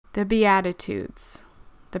The Beatitudes,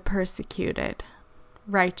 the persecuted,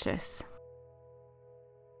 righteous.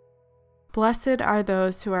 Blessed are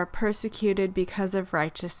those who are persecuted because of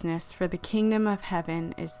righteousness, for the kingdom of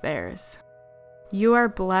heaven is theirs. You are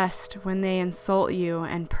blessed when they insult you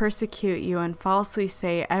and persecute you and falsely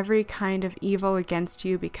say every kind of evil against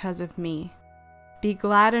you because of me. Be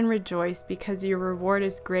glad and rejoice, because your reward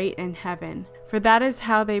is great in heaven, for that is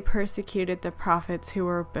how they persecuted the prophets who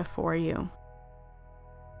were before you.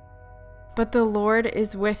 But the Lord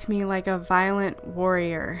is with me like a violent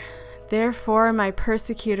warrior. Therefore my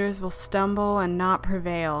persecutors will stumble and not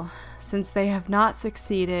prevail. Since they have not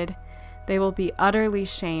succeeded, they will be utterly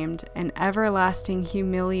shamed, an everlasting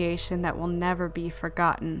humiliation that will never be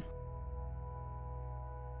forgotten.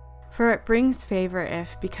 For it brings favor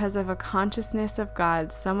if, because of a consciousness of God,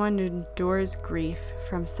 someone endures grief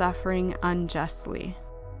from suffering unjustly.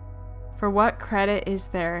 For what credit is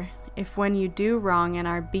there if when you do wrong and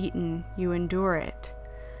are beaten, you endure it?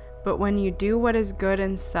 But when you do what is good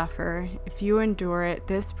and suffer, if you endure it,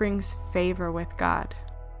 this brings favor with God.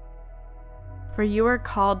 For you are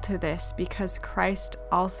called to this, because Christ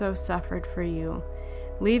also suffered for you,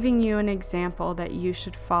 leaving you an example that you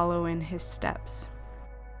should follow in his steps.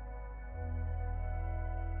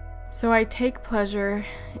 So I take pleasure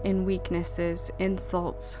in weaknesses,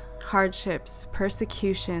 insults, hardships,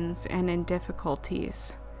 persecutions, and in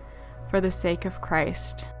difficulties, for the sake of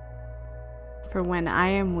Christ. For when I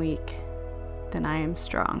am weak, then I am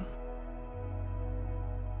strong.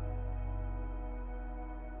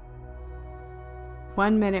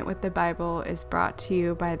 One Minute with the Bible is brought to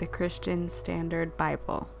you by the Christian Standard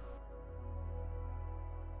Bible.